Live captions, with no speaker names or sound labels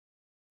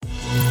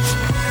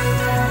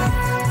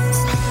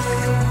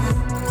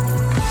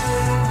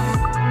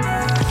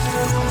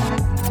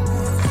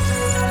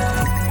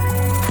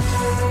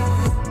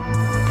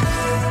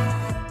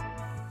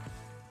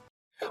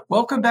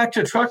Welcome back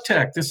to Truck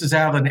Tech. This is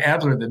Alan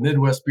Adler, the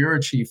Midwest Bureau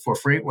Chief for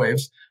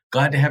FreightWaves.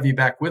 Glad to have you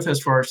back with us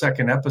for our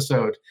second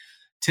episode.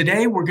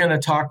 Today, we're going to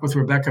talk with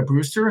Rebecca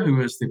Brewster,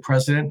 who is the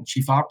President and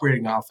Chief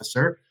Operating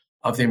Officer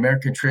of the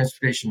American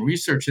Transportation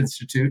Research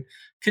Institute,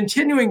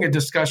 continuing a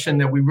discussion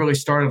that we really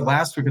started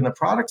last week on the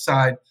product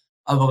side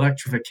of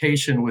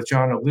electrification with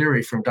John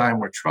O'Leary from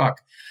Daimler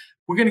Truck.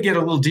 We're going to get a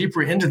little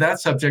deeper into that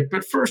subject,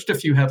 but first, a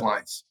few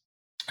headlines.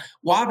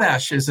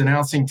 Wabash is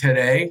announcing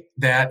today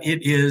that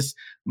it is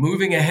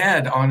moving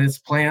ahead on its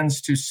plans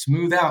to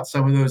smooth out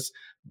some of those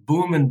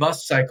boom and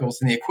bust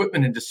cycles in the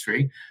equipment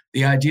industry.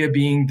 The idea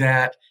being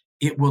that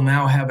it will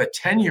now have a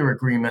 10-year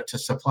agreement to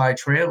supply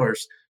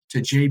trailers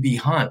to J.B.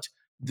 Hunt.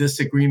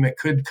 This agreement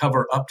could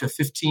cover up to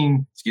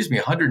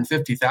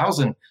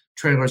 150,000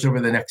 trailers over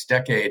the next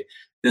decade.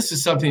 This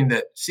is something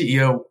that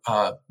CEO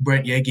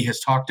Brent Yeagy has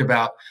talked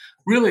about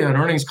really on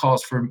earnings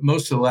calls for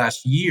most of the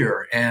last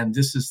year. And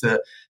this is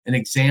an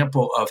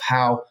example of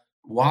how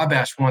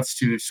Wabash wants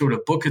to sort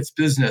of book its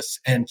business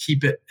and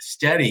keep it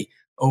steady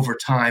over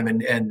time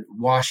and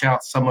wash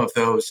out some of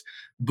those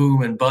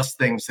boom and bust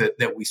things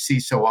that we see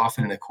so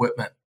often in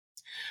equipment.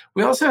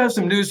 We also have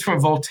some news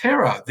from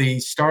Volterra, the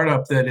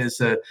startup that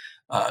is a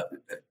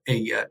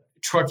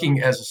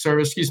trucking as a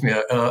service,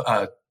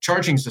 a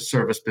charging as a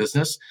service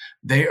business.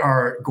 They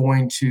are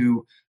going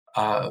to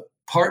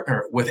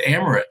partner with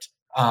Amerant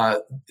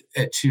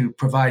to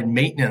provide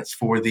maintenance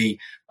for the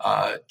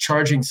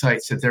charging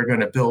sites that they're going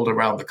to build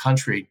around the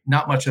country.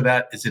 Not much of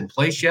that is in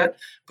place yet,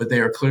 but they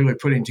are clearly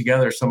putting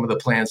together some of the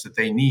plans that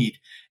they need.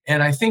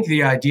 And I think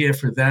the idea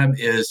for them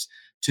is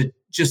to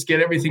just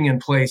get everything in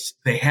place.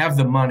 They have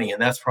the money,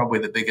 and that's probably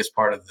the biggest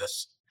part of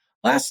this.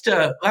 Last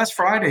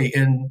Friday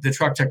in the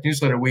Truck Tech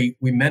newsletter, we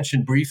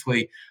mentioned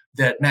briefly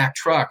that Mack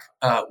Truck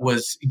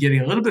was getting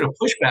a little bit of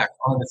pushback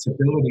on its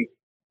ability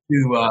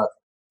to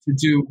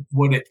do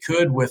what it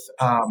could with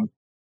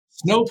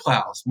snow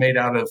plows made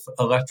out of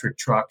electric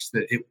trucks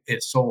that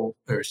it sold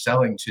or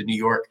selling to New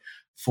York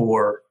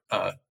for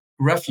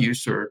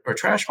refuse or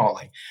trash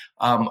hauling.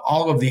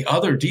 All of the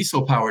other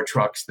diesel-powered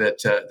trucks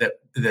that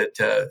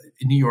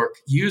New York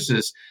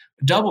uses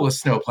double as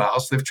snow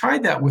plows. They've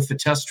tried that with the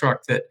test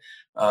truck that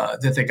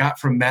they got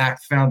from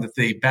Mack, found that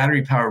the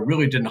battery power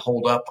really didn't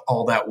hold up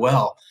all that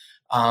well.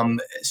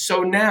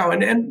 So now,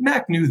 and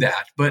Mack knew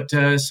that, but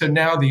so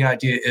now the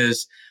idea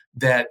is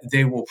that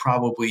they will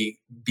probably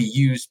be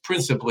used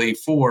principally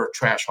for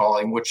trash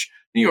hauling, which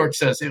New York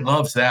says it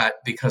loves that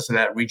because of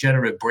that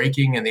regenerative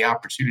braking and the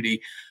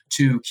opportunity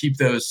to keep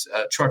those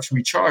trucks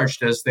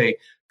recharged as they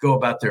go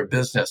about their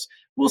business.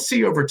 We'll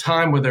see over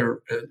time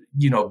whether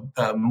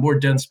more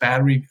dense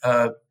battery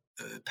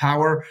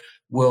power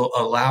will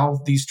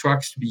allow these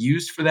trucks to be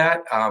used for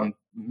that.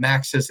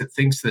 Mack says it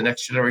thinks the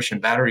next generation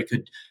battery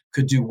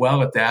could do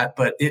well at that,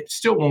 but it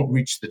still won't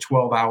reach the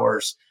 12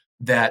 hours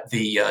that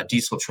the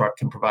diesel truck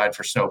can provide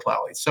for snow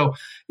plowing. So,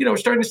 we're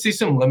starting to see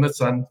some limits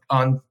on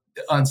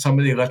some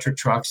of the electric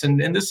trucks,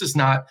 and this is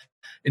not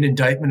an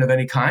indictment of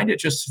any kind.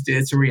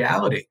 It's a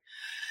reality.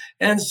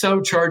 And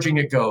so charging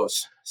it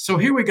goes. So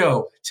here we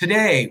go.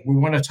 Today, we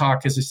want to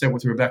talk, as I said,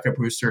 with Rebecca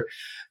Brewster.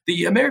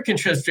 The American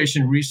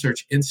Transportation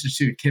Research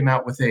Institute came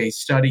out with a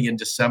study in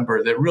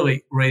December that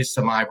really raised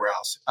some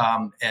eyebrows.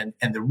 And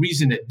the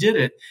reason it did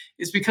it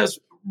is because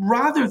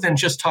rather than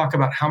just talk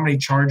about how many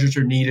chargers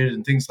are needed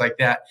and things like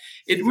that,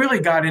 it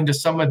really got into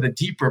some of the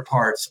deeper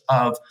parts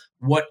of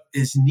what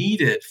is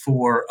needed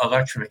for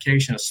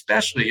electrification,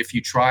 especially if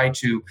you try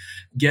to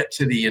get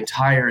to the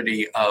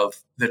entirety of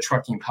the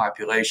trucking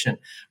population.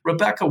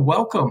 Rebecca,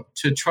 welcome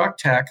to Truck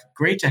Tech.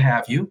 Great to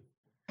have you.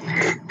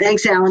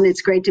 Thanks, Alan.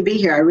 It's great to be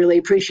here. I really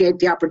appreciate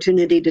the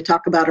opportunity to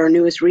talk about our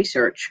newest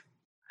research.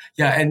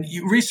 Yeah, and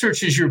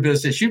research is your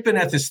business. You've been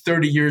at this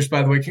 30 years,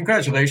 by the way.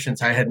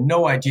 Congratulations. I had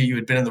no idea you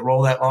had been in the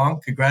role that long.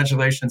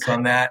 Congratulations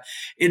on that.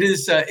 It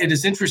is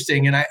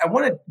interesting, and I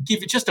want to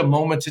give you just a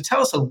moment to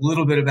tell us a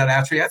little bit about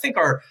ATRI. I think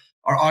our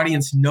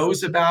audience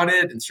knows about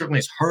it and certainly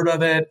has heard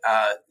of it,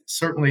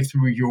 certainly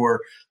through your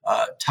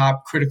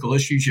top critical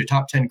issues, your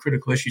top 10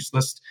 critical issues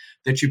list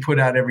that you put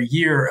out every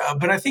year.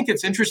 But I think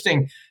it's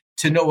interesting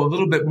to know a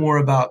little bit more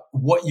about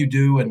what you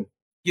do and,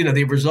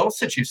 the results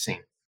that you've seen.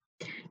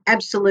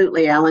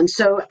 Absolutely, Alan.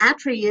 So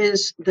ATRI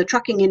is the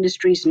trucking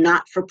industry's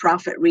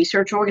not-for-profit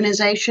research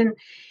organization,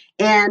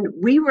 and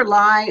we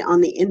rely on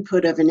the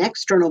input of an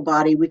external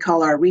body we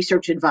call our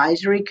Research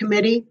Advisory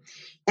Committee,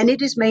 and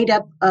it is made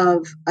up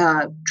of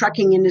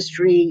trucking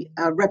industry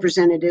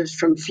representatives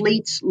from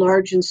fleets,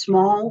 large and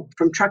small,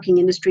 from trucking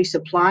industry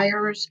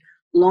suppliers,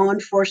 law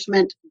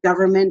enforcement,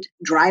 government,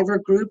 driver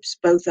groups.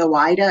 Both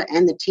OOIDA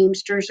and the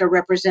Teamsters are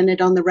represented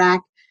on the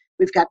RAC.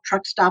 We've got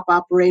truck stop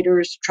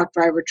operators, truck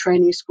driver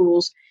training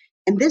schools,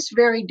 and this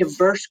very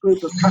diverse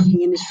group of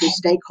trucking industry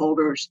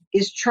stakeholders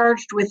is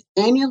charged with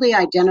annually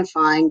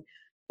identifying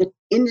the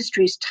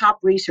industry's top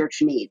research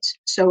needs.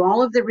 So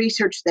all of the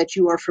research that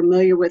you are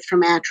familiar with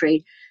from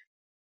ATRI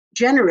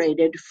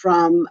generated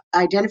from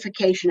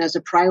identification as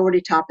a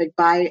priority topic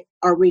by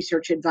our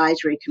Research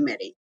Advisory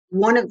Committee.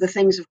 One of the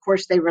things, of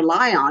course, they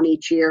rely on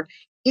each year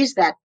is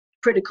that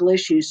critical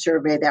issues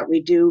survey that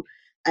we do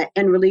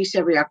and release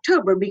every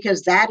October,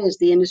 because that is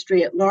the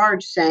industry at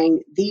large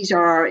saying these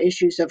are our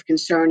issues of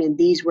concern and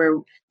these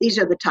are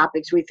the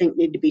topics we think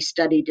need to be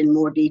studied in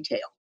more detail.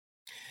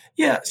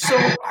 Yeah, so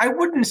I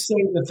wouldn't say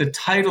that the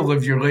title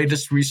of your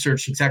latest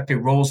research exactly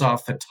rolls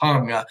off the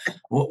tongue.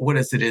 What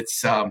is it?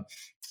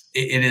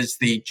 It is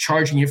the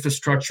Charging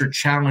Infrastructure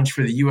Challenge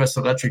for the U.S.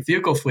 electric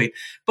vehicle fleet.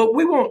 But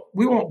we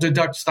won't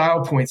deduct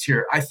style points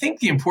here. I think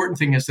the important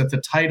thing is that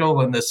the title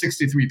and the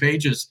 63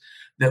 pages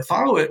that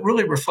follow it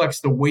really reflects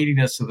the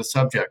weightiness of the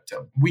subject.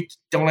 We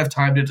don't have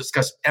time to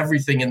discuss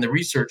everything in the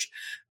research,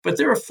 but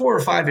there are 4 or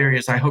 5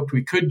 areas I hoped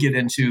we could get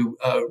into,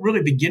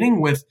 really beginning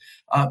with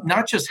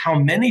not just how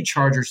many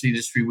chargers the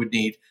industry would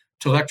need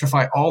to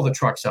electrify all the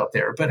trucks out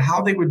there, but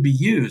how they would be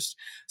used.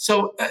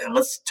 So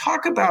let's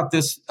talk about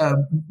this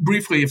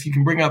briefly, if you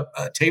can bring up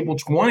table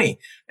 20,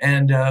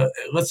 and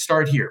let's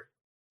start here.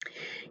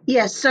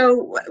 Yes,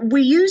 so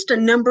we used a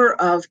number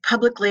of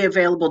publicly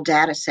available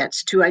data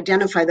sets to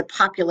identify the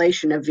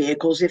population of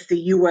vehicles if the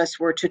U.S.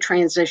 were to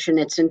transition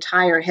its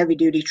entire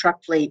heavy-duty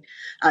truck fleet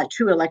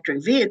to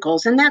electric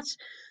vehicles, and that's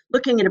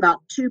looking at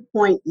about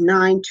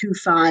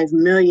 2.925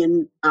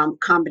 million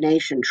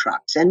combination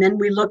trucks. And then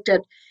we looked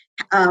at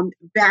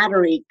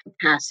battery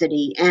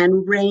capacity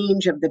and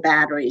range of the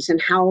batteries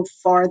and how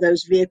far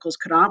those vehicles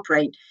could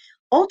operate,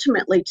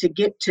 ultimately to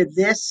get to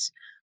this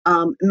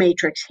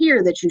matrix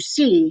here that you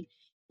see.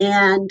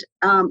 And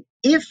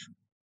if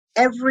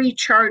every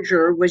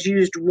charger was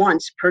used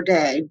once per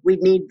day,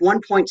 we'd need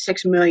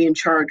 1.6 million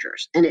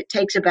chargers. And it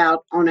takes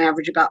on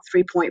average, about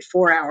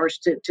 3.4 hours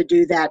to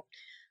do that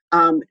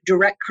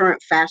direct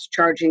current fast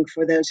charging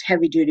for those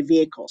heavy duty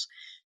vehicles.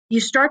 You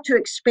start to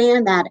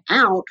expand that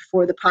out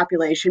for the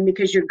population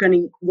because you're going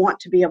to want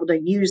to be able to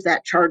use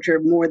that charger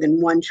more than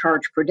one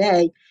charge per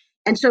day.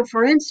 And so,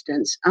 for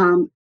instance,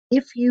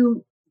 if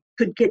you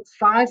could get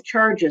 5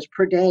 charges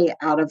per day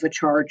out of a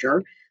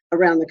charger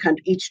around the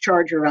country, each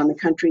charger around the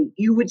country,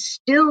 you would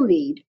still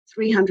need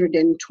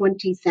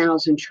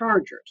 320,000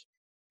 chargers.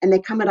 And they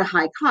come at a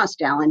high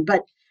cost, Alan.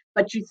 But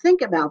you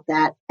think about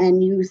that,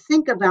 and you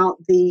think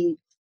about the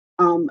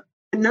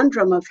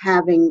conundrum of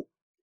having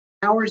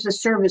hours of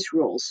service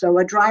rules. So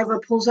a driver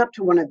pulls up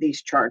to one of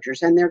these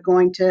chargers and they're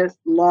going to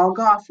log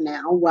off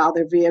now while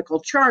their vehicle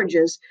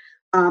charges.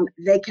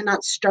 They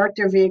cannot start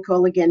their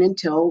vehicle again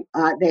until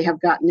they have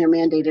gotten their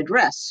mandated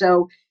rest.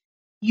 So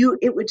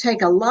it would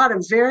take a lot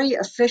of very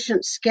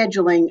efficient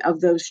scheduling of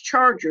those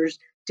chargers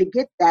to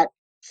get that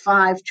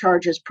 5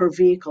 charges per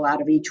vehicle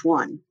out of each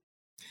one.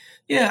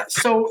 Yeah,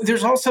 so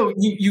there's also,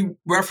 you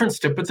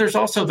referenced it, but there's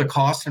also the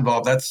cost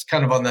involved. That's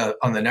kind of on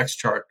the next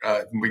chart.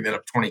 Bring that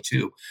up,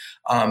 22.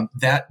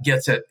 That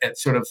gets at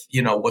sort of,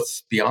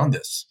 what's beyond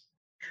this.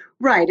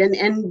 Right,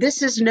 and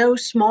this is no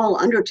small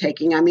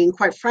undertaking. I mean,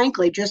 quite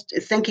frankly, just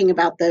thinking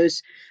about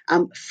those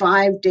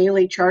 5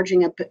 daily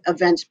charging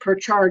events per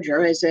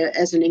charger as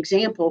an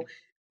example,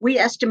 we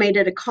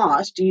estimated a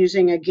cost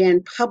using,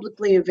 again,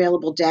 publicly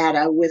available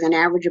data with an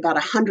average about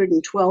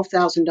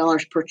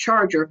 $112,000 per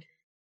charger.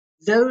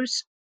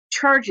 Those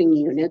charging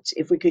units,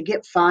 if we could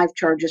get 5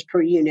 charges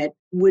per unit,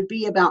 would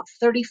be about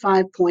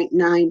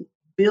 $35.9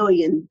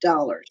 billion.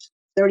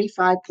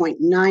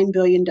 $35.9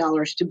 billion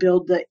to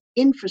build the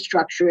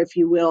infrastructure, if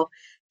you will,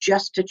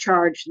 just to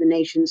charge the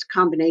nation's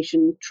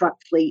combination truck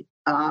fleet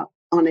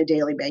on a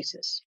daily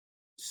basis.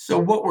 So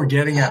what we're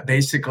getting at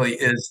basically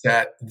is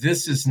that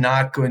this is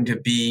not going to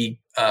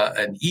be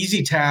an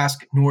easy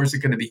task, nor is it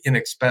going to be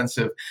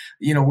inexpensive.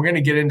 We're going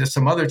to get into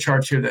some other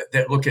charts here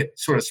that look at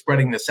sort of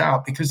spreading this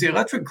out, because the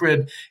electric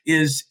grid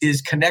is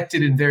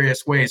connected in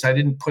various ways. I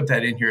didn't put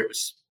that in here. It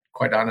was,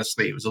 quite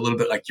honestly, it was a little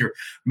bit like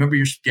remember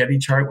your spaghetti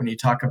chart when you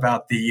talk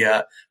about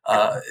the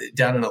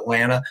down in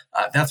Atlanta?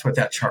 That's what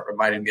that chart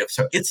reminded me of.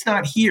 So it's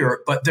not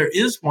here, but there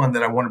is one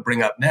that I want to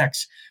bring up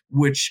next,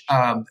 which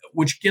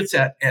gets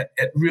at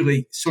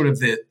really sort of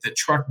the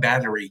truck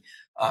battery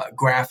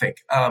graphic.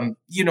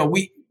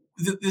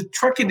 The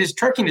truck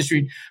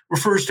industry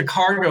refers to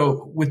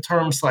cargo with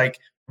terms like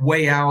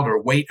weigh out or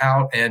weight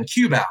out and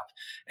cube out.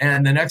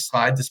 And the next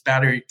slide, this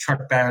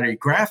truck battery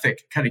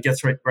graphic kind of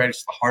gets right to the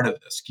heart of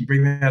this. Can you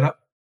bring that up?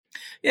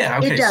 Yeah.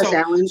 Okay. It does,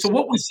 Alan. So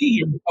what we see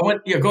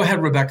here, go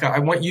ahead, Rebecca. I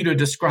want you to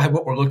describe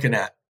what we're looking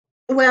at.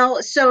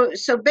 Well, so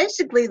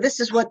basically, this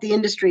is what the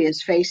industry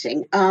is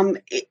facing.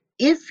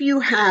 If you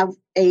have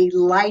a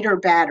lighter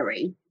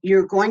battery,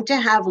 you're going to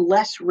have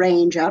less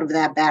range out of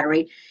that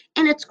battery,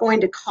 and it's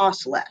going to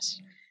cost less.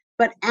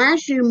 But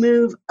as you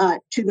move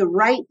to the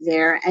right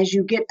there, as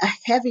you get a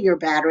heavier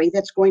battery,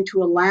 that's going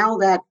to allow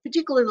that,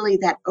 particularly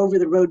that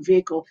over-the-road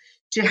vehicle,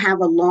 to have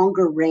a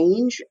longer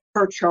range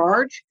per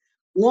charge.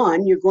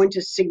 One, you're going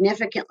to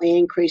significantly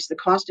increase the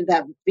cost of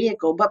that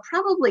vehicle, but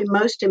probably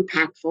most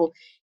impactful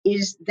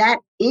is that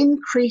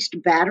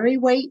increased battery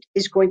weight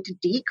is going to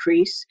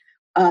decrease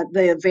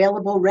the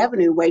available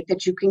revenue weight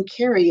that you can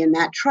carry in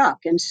that truck.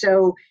 And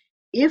so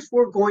if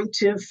we're going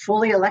to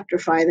fully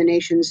electrify the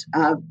nation's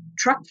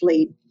truck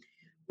fleet,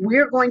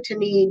 we're going to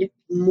need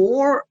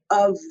more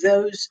of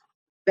those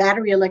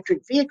battery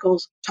electric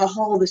vehicles to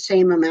haul the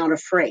same amount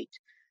of freight.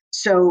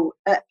 So,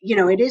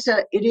 it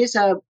is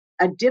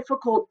a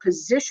difficult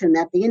position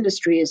that the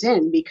industry is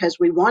in, because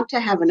we want to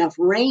have enough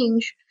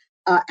range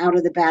out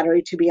of the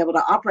battery to be able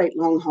to operate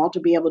long haul, to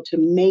be able to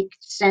make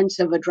sense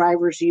of a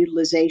driver's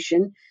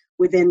utilization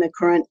within the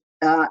current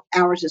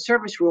hours of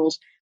service rules.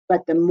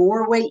 But the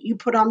more weight you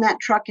put on that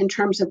truck in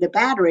terms of the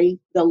battery,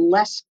 the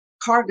less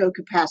cargo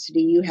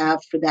capacity you have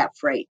for that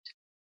freight.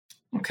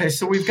 Okay,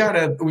 so we've got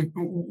it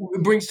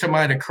brings to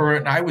mind a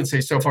current, I would say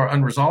so far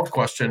unresolved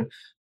question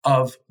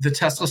of the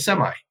Tesla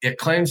Semi. It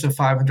claims a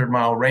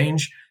 500-mile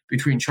range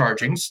between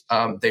chargings.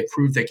 They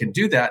proved they can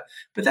do that,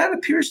 but that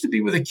appears to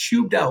be with a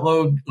cubed out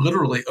load,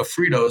 literally, of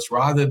Fritos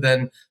rather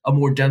than a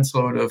more dense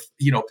load of,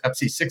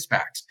 Pepsi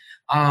six-packs.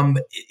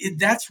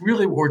 That's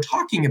really what we're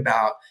talking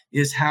about,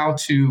 is how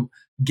to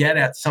get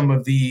at some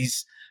of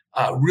these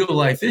real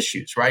life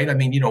issues, right? I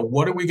mean,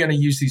 what are we going to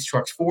use these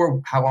trucks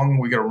for? How long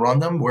are we going to run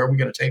them? Where are we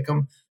going to take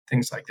them?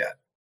 Things like that.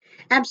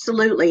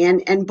 Absolutely.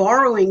 And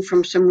borrowing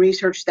from some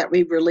research that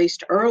we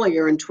released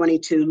earlier in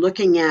 22,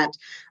 looking at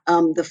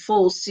the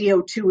full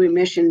CO2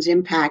 emissions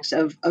impacts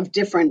of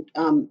different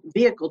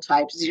vehicle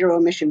types, zero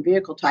emission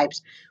vehicle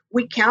types,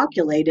 we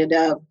calculated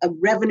a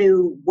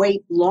revenue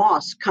weight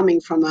loss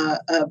coming from a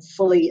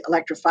fully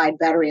electrified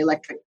battery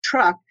electric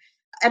truck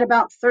at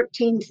about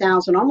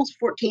 13,000, almost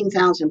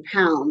 14,000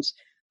 pounds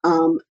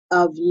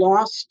of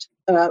lost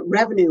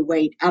revenue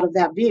weight out of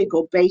that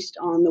vehicle based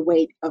on the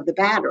weight of the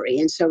battery.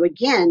 And so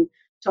again,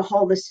 to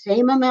haul the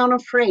same amount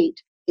of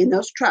freight in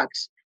those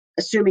trucks,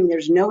 assuming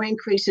there's no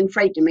increase in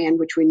freight demand,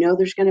 which we know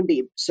there's going to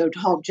be, so to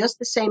haul just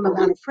the same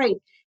amount of freight,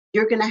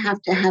 you're going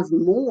to have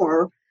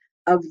more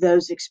of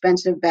those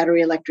expensive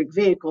battery electric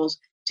vehicles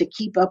to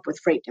keep up with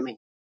freight demand.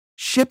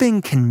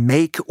 Shipping can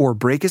make or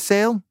break a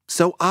sale,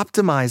 so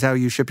optimize how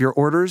you ship your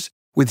orders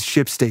with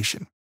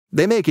ShipStation.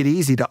 They make it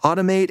easy to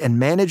automate and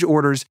manage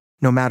orders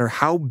no matter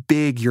how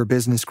big your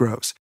business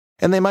grows.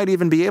 And they might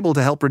even be able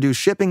to help reduce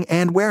shipping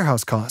and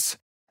warehouse costs.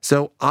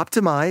 So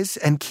optimize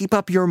and keep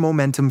up your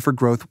momentum for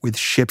growth with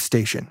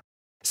ShipStation.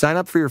 Sign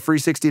up for your free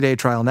 60-day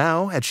trial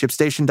now at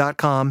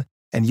ShipStation.com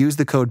and use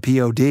the code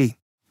POD.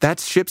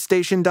 That's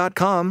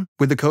ShipStation.com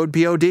with the code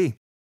POD.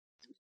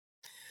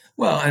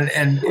 Well,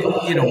 and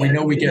we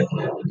know we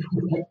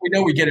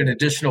get an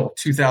additional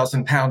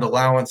 2,000-pound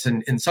allowance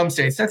in some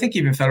states, I think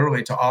even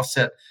federally, to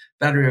offset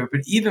battery weight.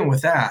 But even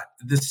with that,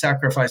 this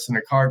sacrifice in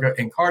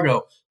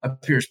cargo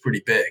appears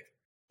pretty big.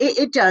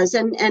 It does.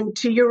 And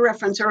to your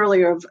reference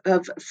earlier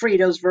of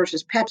Fritos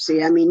versus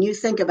Pepsi, I mean, you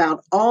think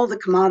about all the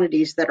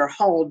commodities that are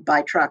hauled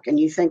by truck, and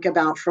you think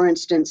about, for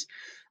instance,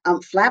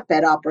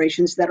 flatbed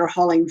operations that are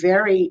hauling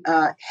very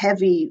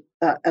heavy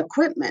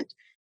equipment.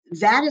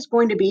 That is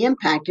going to be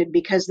impacted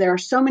because there are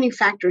so many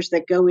factors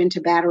that go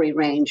into battery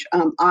range.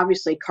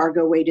 Obviously,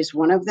 cargo weight is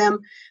one of them,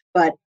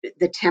 but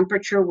the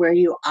temperature where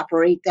you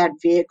operate that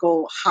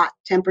vehicle, hot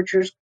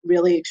temperatures,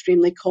 really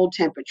extremely cold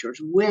temperatures,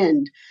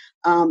 wind,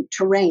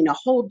 terrain, a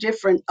whole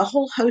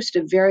host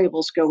of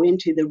variables go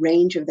into the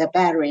range of that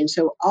battery. And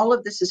so all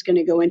of this is going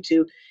to go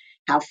into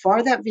how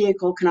far that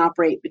vehicle can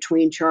operate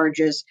between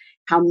charges,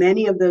 how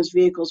many of those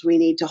vehicles we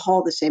need to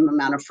haul the same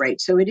amount of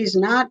freight. So it is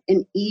not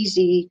an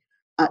easy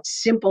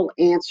simple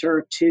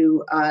answer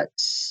to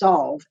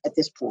solve at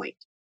this point.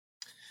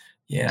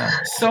 Yeah.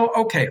 So,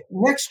 okay,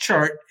 next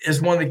chart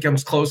is one that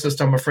comes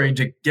closest, I'm afraid,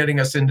 to getting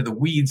us into the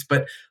weeds.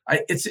 But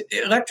it's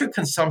electric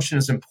consumption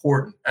is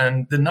important,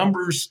 and the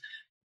numbers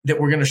that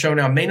we're going to show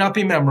now may not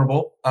be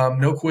memorable.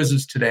 No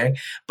quizzes today,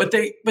 but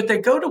they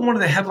go to one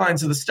of the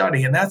headlines of the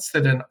study, and that's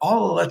that an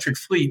all-electric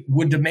fleet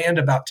would demand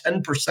about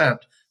 10%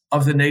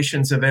 of the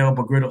nation's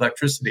available grid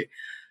electricity.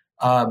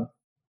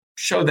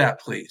 Show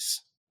that,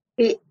 please.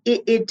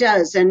 It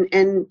does.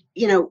 And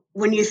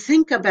when you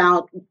think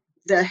about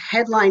the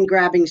headline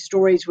grabbing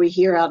stories we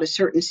hear out of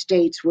certain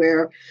states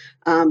where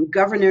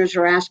governors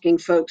are asking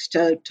folks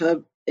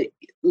to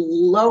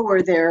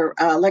lower their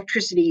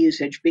electricity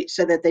usage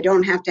so that they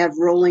don't have to have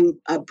rolling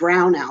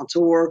brownouts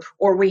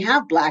or we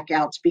have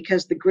blackouts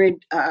because the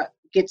grid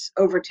gets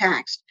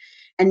overtaxed.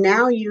 And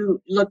now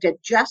you looked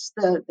at just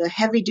the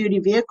heavy duty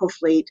vehicle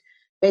fleet,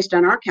 based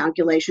on our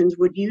calculations,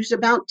 would use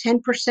about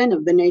 10%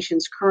 of the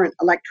nation's current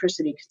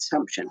electricity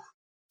consumption.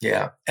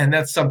 Yeah, and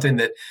that's something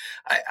that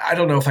I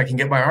don't know if I can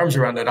get my arms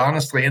around it,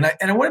 honestly. And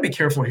I want to be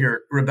careful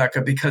here,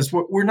 Rebecca, because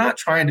we're not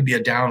trying to be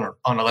a downer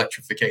on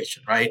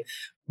electrification, right?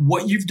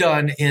 What you've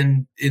done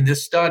in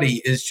this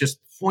study is just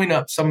point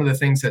up some of the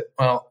things that,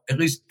 well, at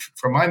least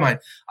from my mind,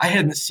 I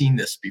hadn't seen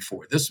this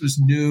before. This was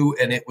new,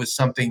 and it was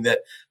something that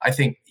I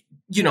think,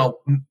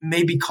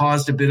 maybe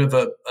caused a bit of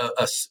a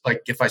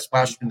like if I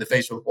splashed in the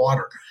face with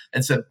water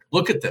and said,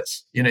 look at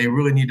this, you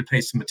really need to pay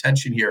some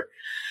attention here.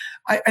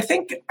 I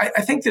think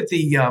that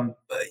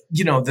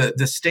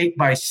the state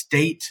by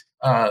state,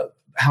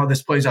 how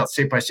this plays out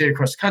state by state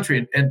across the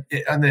country, and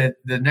on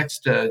the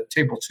next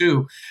table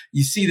 2,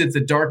 you see that the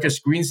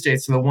darkest green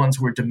states are the ones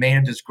where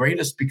demand is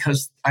greatest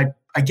because I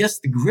guess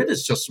the grid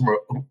is just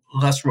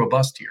less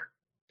robust here.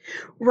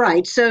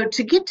 Right. So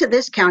to get to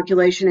this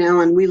calculation,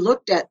 Alan, we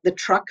looked at the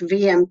truck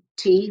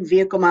VMT,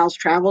 vehicle miles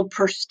traveled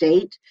per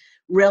state,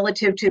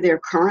 relative to their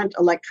current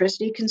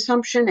electricity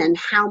consumption and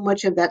how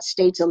much of that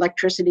state's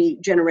electricity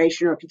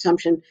generation or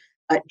consumption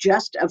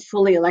just a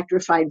fully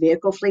electrified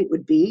vehicle fleet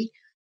would be.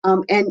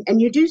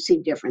 And you do see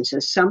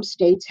differences. Some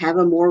states have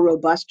a more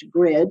robust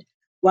grid,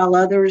 while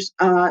others,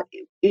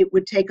 it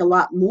would take a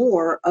lot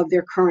more of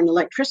their current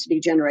electricity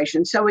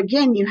generation. So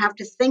again, you have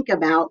to think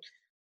about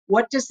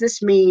what does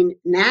this mean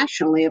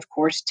nationally? Of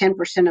course,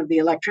 10% of the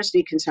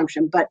electricity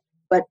consumption, but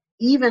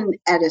even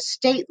at a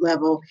state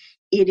level,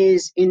 it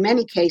is in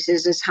many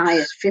cases as high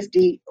as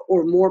 50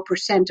 or more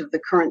percent of the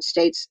current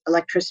state's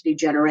electricity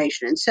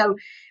generation. And so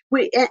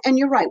and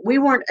you're right, we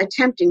weren't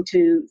attempting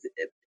to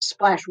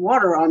splash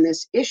water on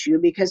this issue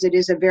because it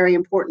is a very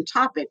important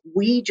topic.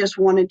 We just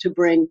wanted to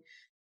bring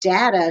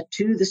data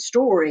to the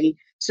story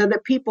so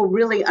that people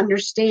really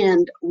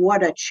understand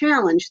what a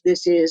challenge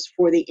this is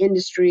for the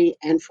industry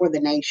and for the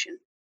nation.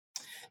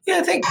 Yeah,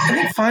 I think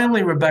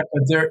finally, Rebecca,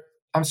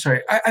 I'm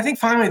sorry. I think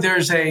finally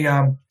there's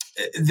a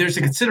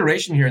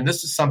consideration here, and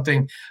this is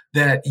something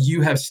that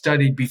you have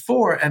studied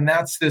before, and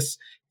that's this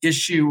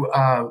issue.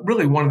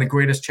 Really, one of the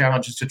greatest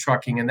challenges to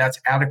trucking, and that's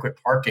adequate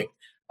parking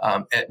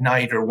at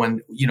night or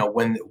when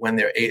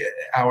their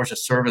hours of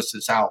service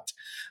is out.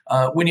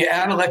 When you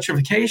add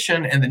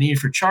electrification and the need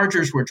for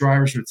chargers where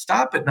drivers would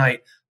stop at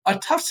night, a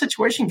tough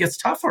situation gets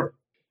tougher.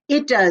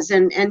 It does.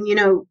 And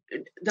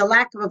the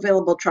lack of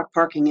available truck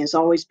parking has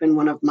always been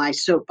one of my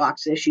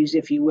soapbox issues,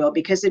 if you will,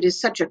 because it is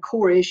such a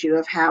core issue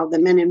of how the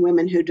men and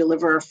women who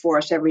deliver for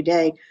us every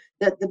day,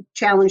 that the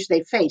challenge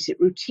they face. It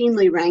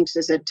routinely ranks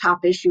as a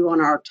top issue on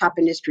our top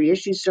industry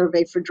issues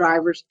survey for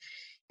drivers.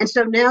 And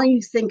so now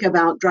you think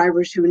about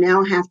drivers who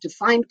now have to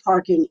find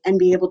parking and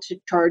be able to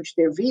charge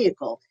their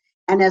vehicle.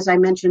 And as I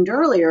mentioned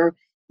earlier,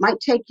 might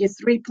take you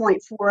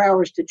 3.4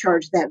 hours to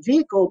charge that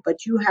vehicle,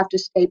 but you have to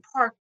stay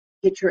parked,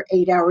 get your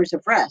 8 hours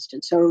of rest.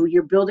 And so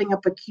you're building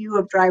up a queue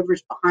of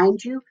drivers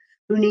behind you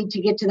who need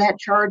to get to that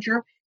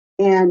charger.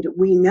 And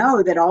we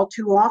know that all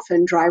too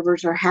often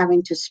drivers are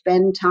having to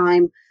spend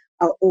time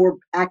or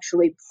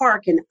actually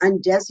park in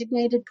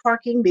undesignated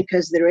parking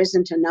because there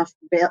isn't enough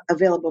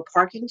available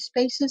parking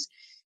spaces.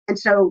 And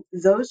so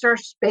those are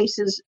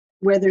spaces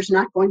where there's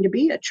not going to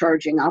be a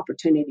charging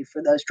opportunity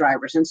for those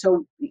drivers. And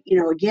so,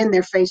 again,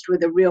 they're faced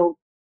with a real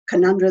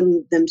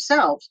conundrum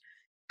themselves.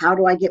 How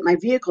do I get my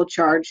vehicle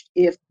charged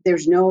if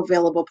there's no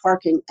available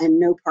parking and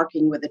no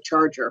parking with a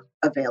charger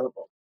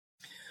available?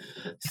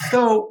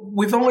 So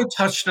we've only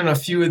touched on a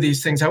few of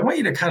these things. I want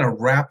you to kind of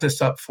wrap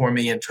this up for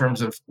me in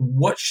terms of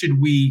where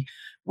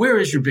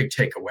is your big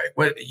takeaway?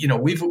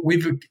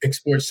 We've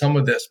explored some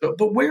of this,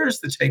 but where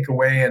is the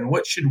takeaway and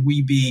what should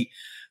we be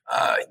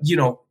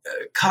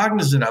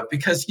cognizant of?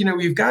 Because,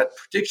 we've got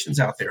predictions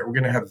out there. We're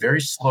going to have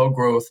very slow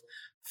growth,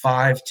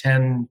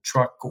 5-10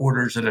 truck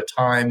orders at a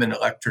time in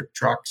electric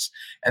trucks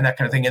and that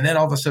kind of thing. And then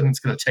all of a sudden it's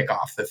going to take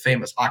off, the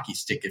famous hockey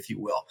stick, if you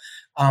will.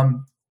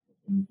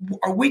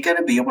 Are we going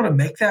to be able to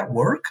make that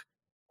work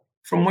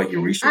from what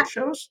your research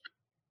shows?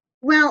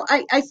 Well,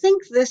 I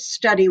think this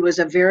study was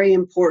a very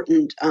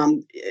important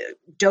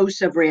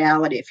dose of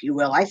reality, if you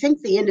will. I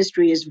think the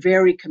industry is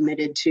very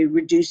committed to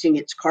reducing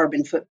its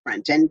carbon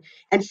footprint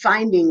and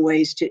finding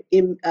ways to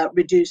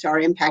reduce our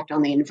impact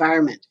on the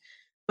environment.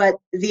 But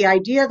the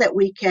idea that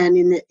we can,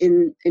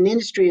 in an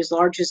industry as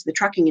large as the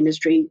trucking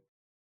industry,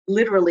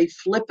 literally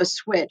flip a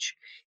switch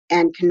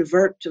and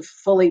convert to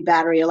fully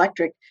battery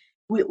electric,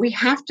 we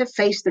have to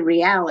face the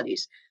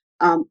realities.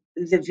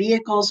 The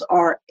vehicles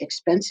are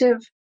expensive.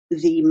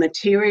 The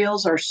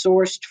materials are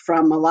sourced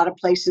from a lot of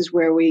places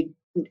where we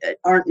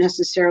aren't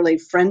necessarily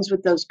friends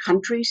with those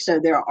countries, so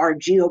there are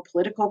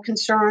geopolitical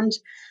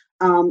concerns.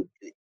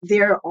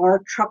 There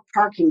are truck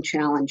parking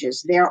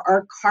challenges. There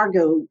are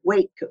cargo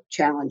weight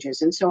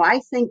challenges. And so I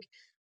think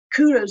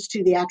kudos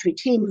to the ATRI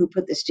team who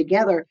put this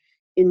together.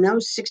 In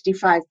those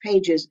 65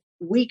 pages,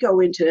 we go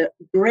into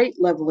great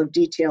level of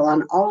detail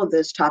on all of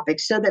those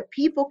topics so that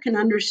people can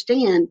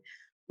understand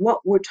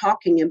what we're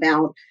talking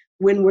about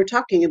when we're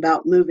talking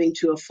about moving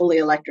to a fully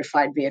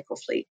electrified vehicle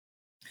fleet.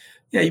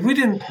 Yeah, we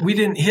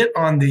didn't hit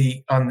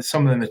on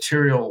some of the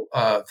material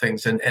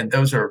things, and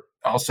those are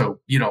also,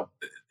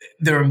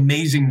 they're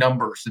amazing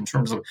numbers in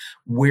terms of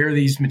where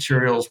these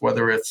materials,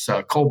 whether it's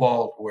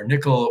cobalt or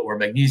nickel or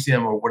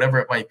magnesium or whatever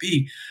it might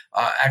be,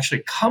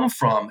 actually come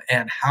from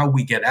and how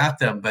we get at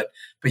them. But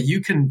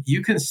you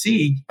can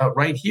see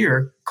right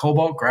here,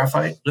 cobalt,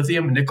 graphite,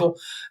 lithium, nickel.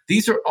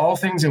 These are all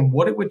things and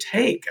what it would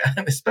take,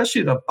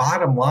 especially the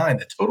bottom line,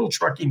 the total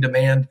trucking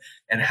demand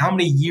and how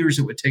many years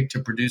it would take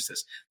to produce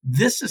this.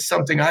 This is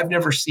something I've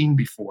never seen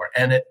before,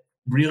 and it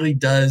really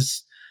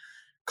does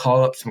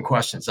call up some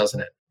questions,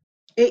 doesn't it?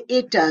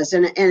 It does.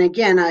 And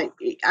again,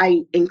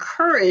 I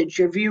encourage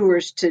your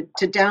viewers to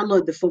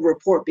download the full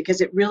report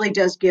because it really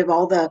does give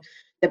all the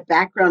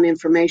background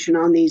information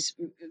on these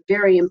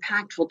very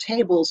impactful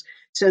tables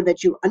so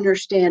that you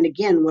understand,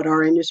 again, what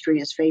our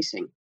industry is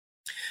facing.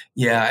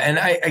 Yeah,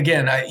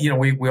 and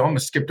we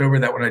almost skipped over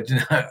that one. I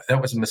did not,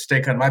 that was a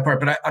mistake on my part.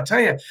 But I'll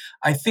tell you,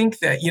 I think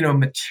that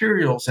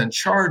materials and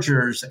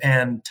chargers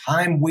and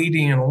time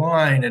waiting in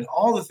line and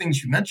all the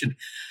things you mentioned,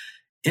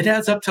 it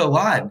adds up to a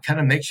lot and kind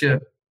of makes you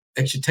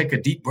take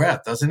a deep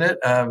breath, doesn't it?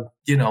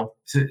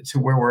 To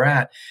where we're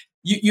at.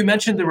 You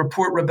mentioned the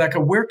report, Rebecca.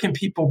 Where can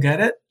people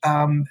get it,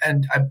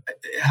 and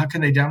how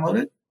can they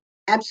download it?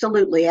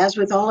 Absolutely. As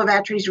with all of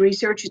ATRI's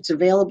research, it's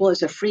available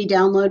as a free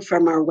download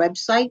from our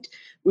website.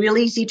 Real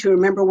easy to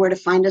remember where to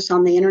find us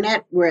on the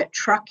internet. We're at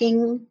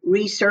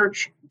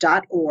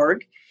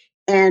truckingresearch.org.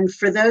 And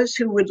for those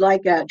who would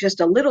like just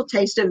a little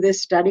taste of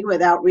this study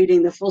without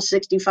reading the full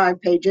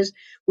 65 pages,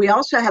 we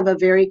also have a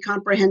very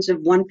comprehensive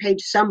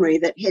one-page summary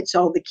that hits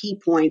all the key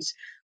points,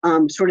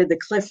 sort of the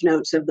cliff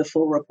notes of the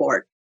full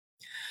report.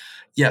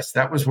 Yes,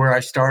 that was where I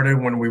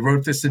started. When we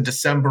wrote this in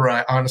December,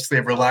 I honestly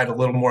have relied a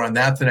little more on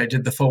that than I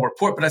did the full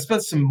report. But I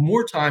spent some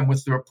more time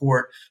with the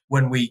report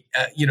when we,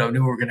 knew we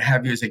were going to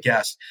have you as a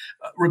guest.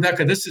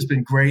 Rebecca, this has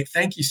been great.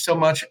 Thank you so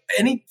much.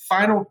 Any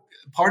final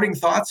parting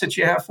thoughts that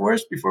you have for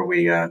us before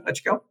we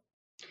let you go?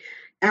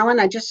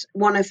 Alan, I just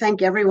want to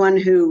thank everyone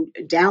who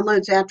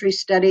downloads ATRI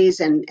studies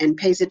and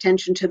pays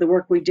attention to the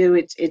work we do.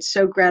 It's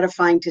so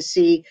gratifying to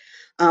see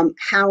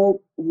how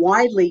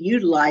widely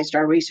utilized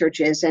our research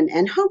is.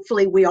 And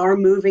hopefully we are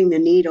moving the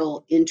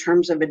needle in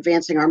terms of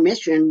advancing our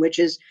mission, which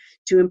is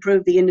to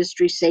improve the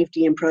industry's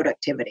safety and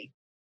productivity.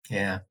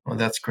 Yeah, well,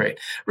 that's great.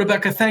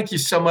 Rebecca, thank you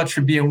so much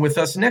for being with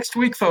us. Next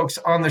week, folks,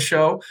 on the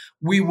show,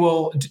 we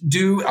will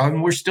do,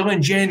 we're still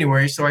in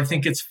January, so I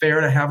think it's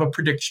fair to have a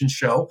prediction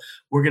show.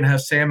 We're going to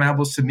have Sam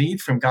Abel-Samid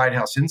from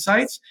Guidehouse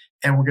Insights,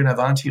 and we're going to have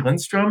Antti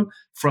Lindstrom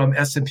from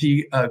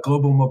S&P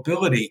Global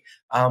Mobility.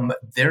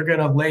 They're going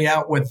to lay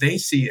out what they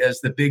see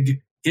as the big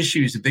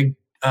issues, the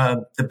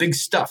big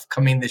stuff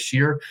coming this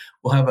year.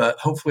 We'll have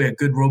hopefully a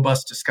good,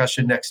 robust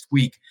discussion next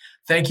week.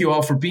 Thank you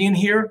all for being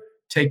here.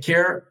 Take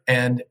care.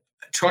 And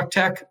Truck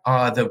Tech,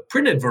 the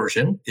printed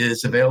version,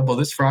 is available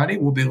this Friday.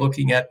 We'll be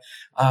looking at,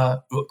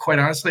 quite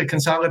honestly, a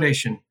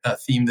consolidation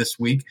theme this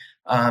week.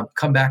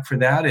 Come back for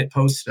that. It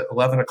posts at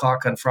 11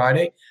 o'clock on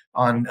Friday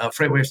on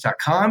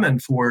freightwaves.com.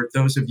 And for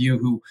those of you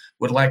who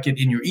would like it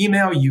in your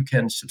email, you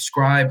can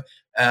subscribe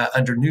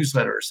under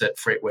newsletters at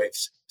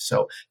FreightWaves.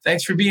 So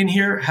thanks for being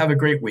here. Have a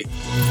great week.